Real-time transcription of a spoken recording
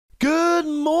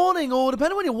Good morning, or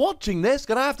depending on when you're watching this,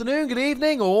 good afternoon, good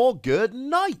evening, or good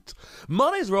night.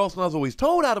 My name is Ross, and as always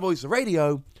told out of Voice of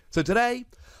Radio. So today,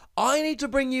 I need to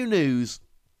bring you news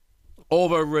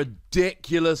of a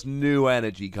ridiculous new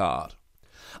energy card.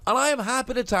 And I am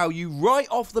happy to tell you right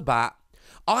off the bat,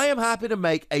 I am happy to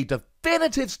make a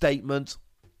definitive statement.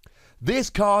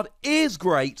 This card is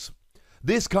great.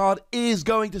 This card is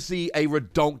going to see a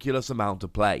redonkulous amount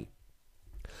of play.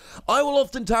 I will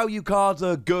often tell you cards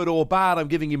are good or bad. I'm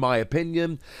giving you my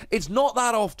opinion. It's not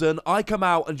that often I come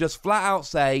out and just flat out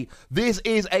say, this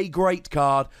is a great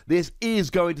card. This is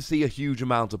going to see a huge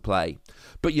amount of play.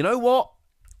 But you know what?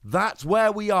 That's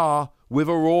where we are with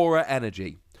Aurora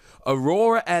Energy.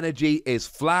 Aurora Energy is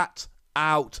flat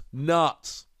out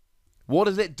nuts. What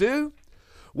does it do?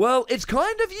 Well, it's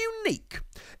kind of unique.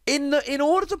 In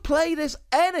order to play this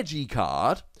energy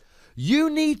card, you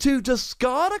need to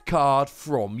discard a card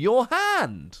from your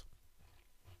hand.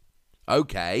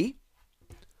 Okay.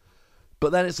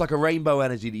 But then it's like a rainbow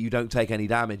energy that you don't take any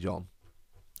damage on.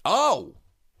 Oh,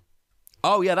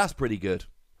 yeah, that's pretty good.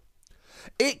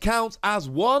 It counts as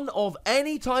one of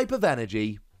any type of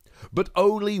energy, but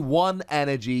only one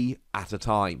energy at a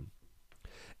time.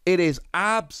 It is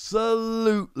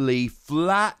absolutely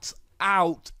flat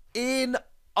out,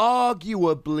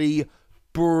 inarguably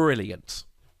brilliant.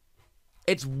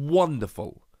 It's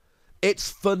wonderful. It's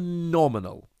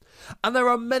phenomenal. And there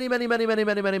are many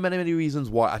reasons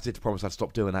why. I did promise I'd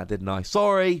stop doing that, didn't I?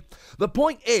 Sorry. The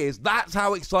point is, that's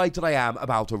how excited I am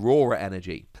about Aurora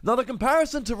Energy. Now, the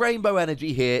comparison to Rainbow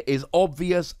Energy here is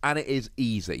obvious and it is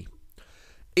easy.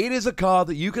 It is a card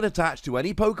that you can attach to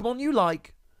any Pokemon you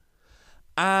like,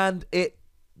 and it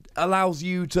allows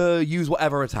you to use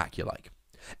whatever attack you like.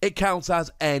 It counts as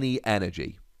any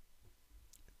energy.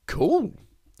 Cool.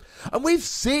 And we've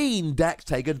seen decks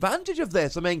take advantage of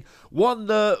this. I mean, one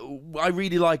that I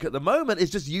really like at the moment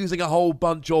is just using a whole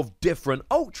bunch of different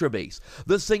Ultra Beasts.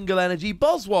 The single energy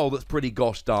Boswell that's pretty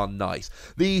gosh darn nice.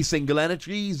 The single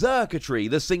energy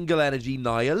Xurkitree. The single energy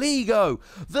Nihilego.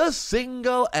 The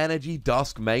single energy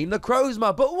Duskmane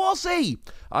Necrozma. But what's he?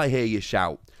 I hear you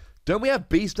shout. Don't we have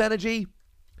Beast Energy?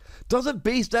 Doesn't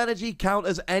Beast Energy count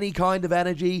as any kind of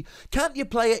energy? Can't you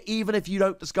play it even if you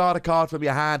don't discard a card from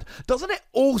your hand? Doesn't it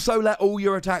also let all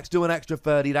your attacks do an extra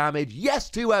 30 damage? Yes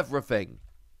to everything.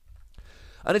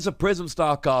 And it's a Prism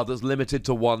Star card that's limited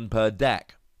to one per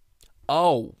deck.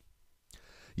 Oh.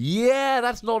 Yeah,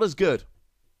 that's not as good.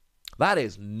 That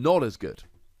is not as good.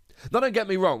 Now, don't get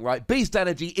me wrong, right? Beast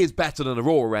Energy is better than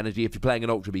Aurora Energy if you're playing an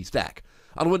Ultra Beast deck.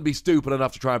 And I wouldn't be stupid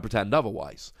enough to try and pretend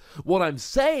otherwise. What I'm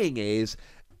saying is,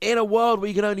 in a world where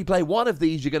you can only play one of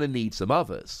these, you're going to need some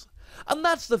others. And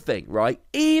that's the thing, right?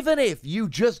 Even if you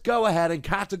just go ahead and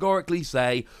categorically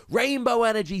say, Rainbow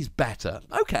Energy's better.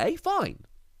 Okay, fine.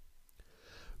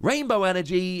 Rainbow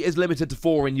Energy is limited to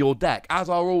 4 in your deck, as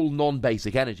are all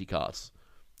non-basic energy cards.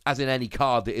 As in any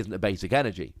card that isn't a basic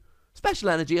energy. Special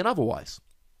energy and otherwise.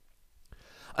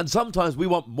 And sometimes we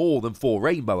want more than 4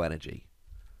 Rainbow Energy.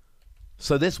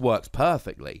 So this works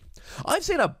perfectly. I've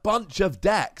seen a bunch of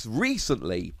decks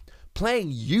recently playing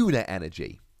Unit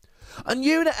Energy. And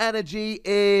Unit Energy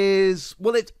is,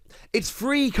 well, it's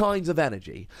 3 kinds of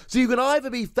energy. So you can either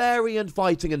be Fairy and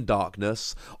Fighting and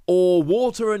Darkness, or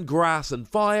Water and Grass and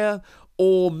Fire,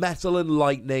 or Metal and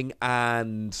Lightning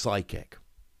and Psychic.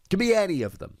 It can be any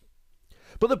of them.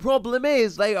 But the problem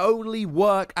is they only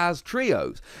work as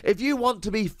trios. If you want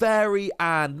to be Fairy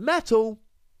and Metal,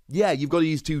 yeah, you've got to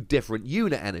use 2 different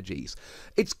unit energies.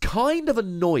 It's kind of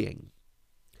annoying.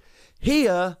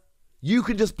 Here, you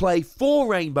can just play 4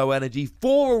 Rainbow Energy,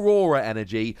 4 Aurora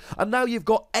Energy, and now you've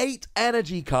got 8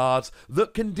 energy cards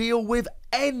that can deal with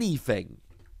anything.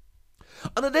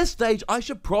 And at this stage, I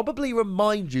should probably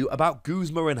remind you about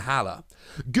Guzma and Hala.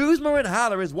 Guzma and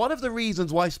Hala is one of the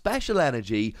reasons why Special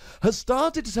Energy has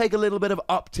started to take a little bit of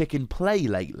uptick in play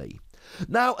lately.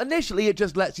 Now, initially, it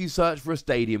just lets you search for a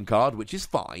stadium card, which is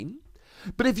fine.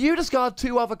 But if you discard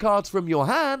 2 other cards from your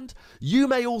hand, you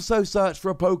may also search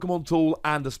for a Pokemon tool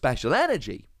and a special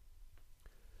energy.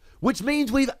 Which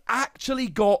means we've actually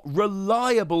got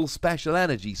reliable special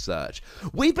energy search.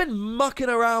 We've been mucking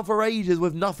around for ages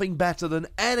with nothing better than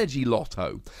Energy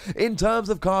Lotto in terms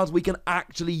of cards we can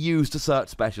actually use to search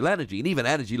special energy. And even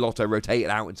Energy Lotto rotated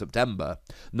out in September.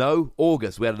 No,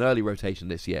 August. We had an early rotation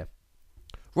this year.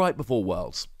 Right before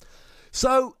Worlds.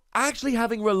 So, actually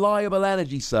having reliable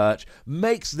energy search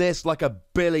makes this like 1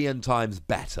 billion times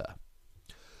better.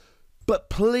 But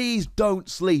please don't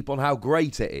sleep on how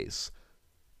great it is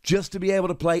just to be able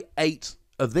to play 8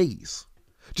 of these.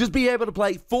 Just be able to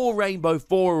play 4 Rainbow,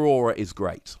 4 Aurora is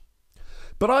great.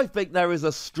 But I think there is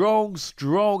a strong,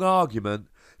 strong argument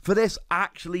for this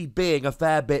actually being a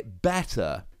fair bit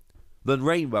better than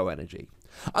Rainbow Energy.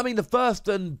 I mean, the first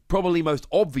and probably most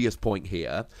obvious point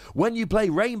here, when you play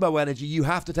Rainbow Energy, you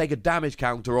have to take a damage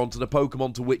counter onto the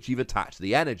Pokemon to which you've attached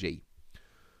the energy.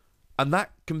 And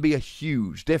that can be a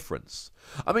huge difference.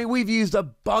 I mean, we've used a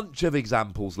bunch of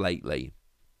examples lately.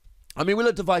 I mean, we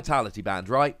looked at Vitality Band,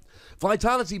 right?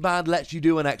 Vitality Band lets you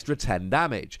do an extra 10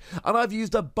 damage. And I've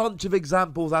used a bunch of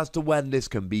examples as to when this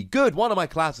can be good. One of my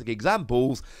classic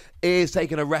examples is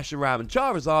taking a Reshiram and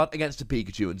Charizard against a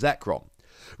Pikachu and Zekrom.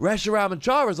 Reshiram and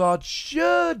Charizard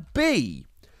should be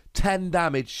 10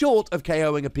 damage short of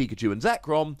KOing a Pikachu and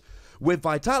Zekrom. With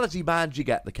Vitality Band, you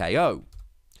get the KO.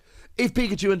 If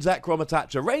Pikachu and Zekrom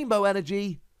attach a Rainbow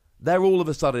Energy, they're all of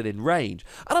a sudden in range.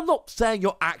 And I'm not saying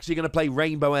you're actually going to play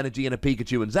Rainbow Energy in a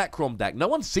Pikachu and Zekrom deck. No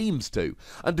one seems to.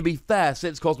 And to be fair,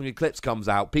 since Cosmic Eclipse comes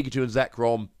out, Pikachu and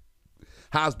Zekrom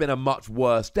has been a much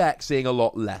worse deck, seeing a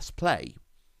lot less play.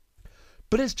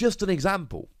 But it's just an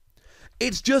example.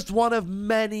 It's just one of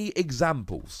many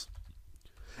examples.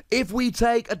 If we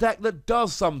take a deck that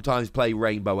does sometimes play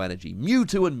Rainbow Energy,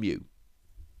 Mewtwo and Mew,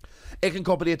 it can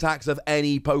copy the attacks of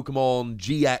any Pokemon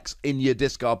GX in your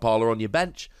discard pile or on your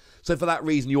bench. So for that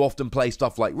reason, you often play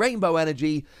stuff like Rainbow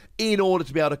Energy in order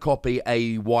to be able to copy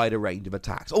a wider range of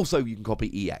attacks. Also, you can copy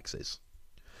EXs.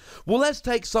 Well, let's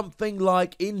take something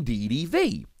like Indeed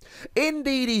EV.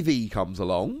 Indeed EV comes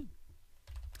along,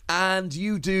 and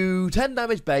you do 10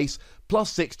 damage base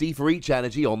plus 60 for each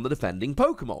energy on the defending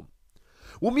Pokemon.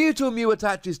 Well, Mewtwo and Mew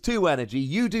attaches 2 energy,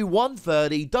 you do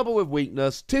 130, double with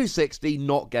weakness, 260,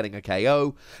 not getting a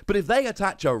KO. But if they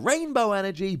attach a Rainbow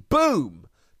Energy, boom!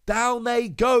 Down they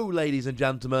go, ladies and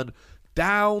gentlemen.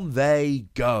 Down they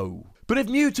go. But if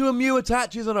Mewtwo and Mew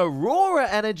attaches an Aurora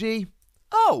Energy,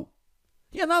 oh,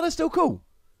 yeah, now they're still cool.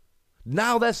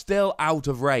 Now they're still out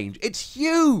of range. It's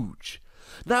huge.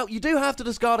 Now, you do have to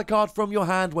discard a card from your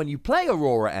hand when you play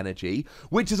Aurora Energy,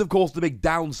 which is, of course, the big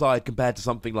downside compared to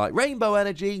something like Rainbow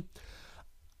Energy.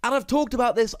 And I've talked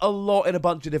about this a lot in a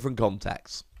bunch of different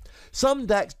contexts. Some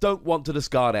decks don't want to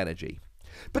discard energy.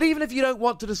 But even if you don't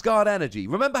want to discard energy,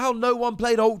 remember how no one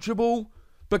played Ultra Ball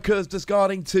because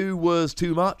discarding 2 was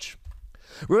too much?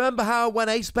 Remember how when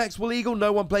Apex were legal,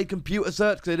 no one played Computer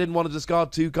Search because they didn't want to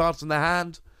discard 2 cards from their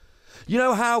hand? You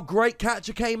know how Great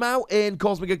Catcher came out in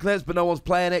Cosmic Eclipse, but no one's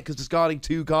playing it because discarding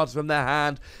 2 cards from their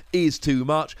hand is too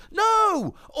much?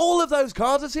 No! All of those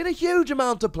cards have seen a huge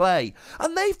amount of play,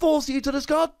 and they force you to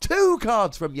discard 2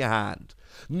 cards from your hand.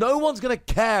 No one's going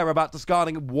to care about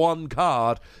discarding 1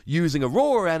 card using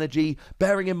Aurora Energy,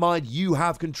 bearing in mind you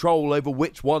have control over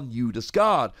which one you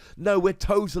discard. No, we're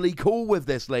totally cool with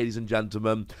this, ladies and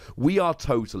gentlemen. We are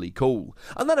totally cool.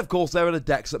 And then, of course, there are the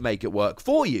decks that make it work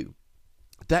for you.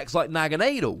 Decks like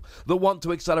Naganadel that want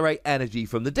to accelerate energy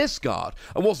from the discard.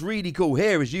 And what's really cool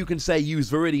here is you can say use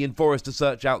Viridian Forest to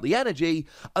search out the energy,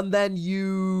 and then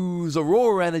use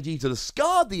Aurora Energy to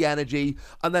discard the energy,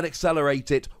 and then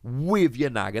accelerate it with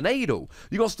your Naganadel.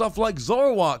 You got stuff like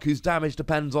Zoroark, whose damage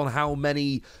depends on how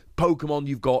many Pokemon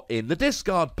you've got in the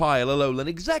discard pile. Alolan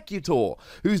Executor,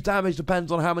 whose damage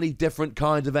depends on how many different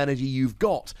kinds of energy you've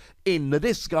got in the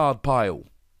discard pile.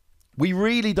 We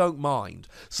really don't mind.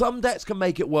 Some decks can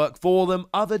make it work for them.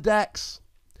 Other decks,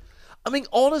 I mean,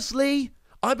 honestly,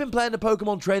 I've been playing the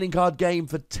Pokemon trading card game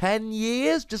for 10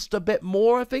 years. Just a bit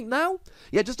more, I think, now.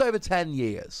 Yeah, just over 10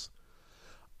 years.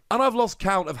 And I've lost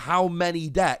count of how many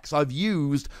decks I've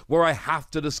used where I have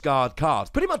to discard cards.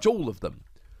 Pretty much all of them.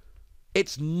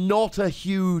 It's not a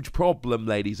huge problem,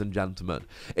 ladies and gentlemen.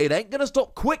 It ain't going to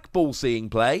stop Quick Ball seeing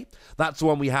play. That's the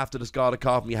one we have to discard a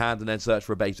card from your hand and then search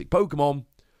for a basic Pokemon.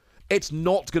 It's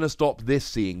not going to stop this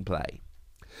seeing play.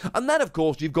 And then, of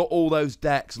course, you've got all those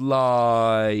decks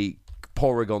like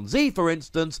Porygon Z, for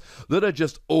instance, that are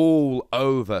just all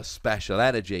over special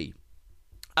energy.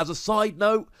 As a side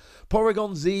note,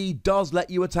 Porygon Z does let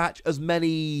you attach as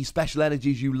many special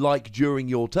energies you like during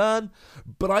your turn,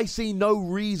 but I see no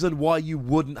reason why you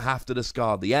wouldn't have to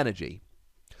discard the energy.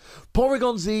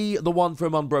 Porygon Z, the one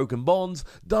from Unbroken Bonds,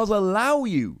 does allow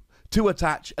you to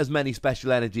attach as many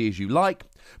special energy as you like,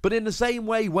 but in the same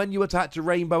way, when you attach a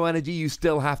Rainbow Energy, you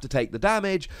still have to take the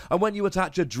damage, and when you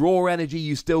attach a Draw Energy,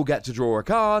 you still get to draw a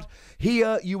card.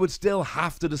 Here, you would still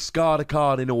have to discard a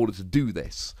card in order to do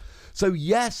this. So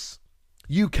yes,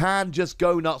 you can just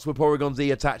go nuts with Porygon Z,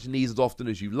 attaching these as often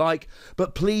as you like,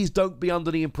 but please don't be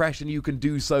under the impression you can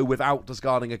do so without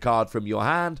discarding a card from your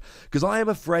hand, because I am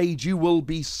afraid you will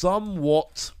be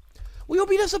somewhat... well, you'll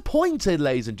be disappointed,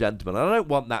 ladies and gentlemen, and I don't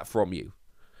want that from you.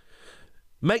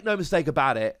 Make no mistake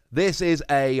about it, this is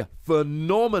a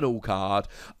phenomenal card.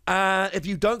 And if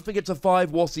you don't think it's a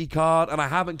 5 WOSI card, and I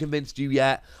haven't convinced you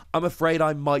yet, I'm afraid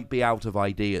I might be out of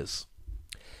ideas.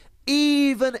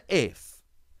 Even if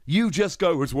you just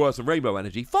go, it's worse than Rainbow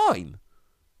Energy, fine.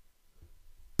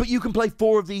 But you can play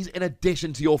 4 of these in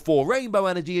addition to your 4 Rainbow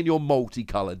Energy in your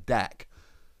multicolored deck.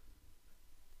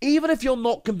 Even if you're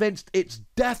not convinced it's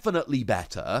definitely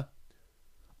better,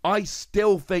 I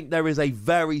still think there is a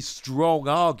very strong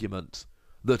argument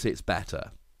that it's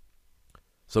better.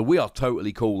 So we are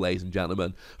totally cool, ladies and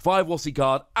gentlemen. 5 WOSI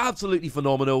card, absolutely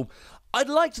phenomenal. I'd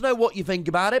like to know what you think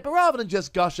about it, but rather than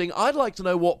just gushing, I'd like to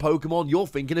know what Pokemon you're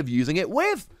thinking of using it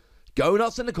with. Go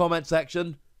nuts in the comment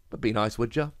section, but be nice,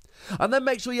 would ya? And then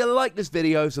make sure you like this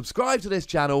video, subscribe to this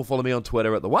channel, follow me on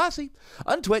Twitter at TheWassy,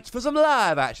 and Twitch for some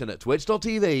live action at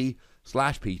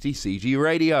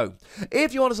twitch.tv/PTCGRadio.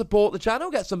 If you want to support the channel,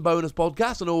 get some bonus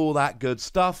podcasts and all that good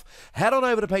stuff, head on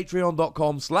over to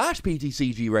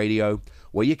patreon.com/PTCGRadio,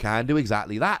 where you can do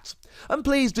exactly that. And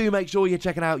please do make sure you're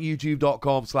checking out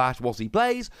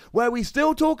youtube.com/WassyPlays, where we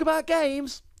still talk about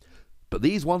games, but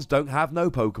these ones don't have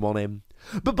no Pokemon in.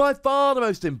 But by far the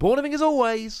most important thing, as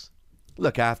always,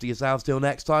 look after yourselves till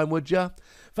next time, would ya?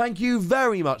 Thank you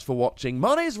very much for watching.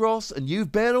 My name's Ross, and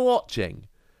you've been watching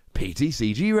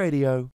PTCG Radio.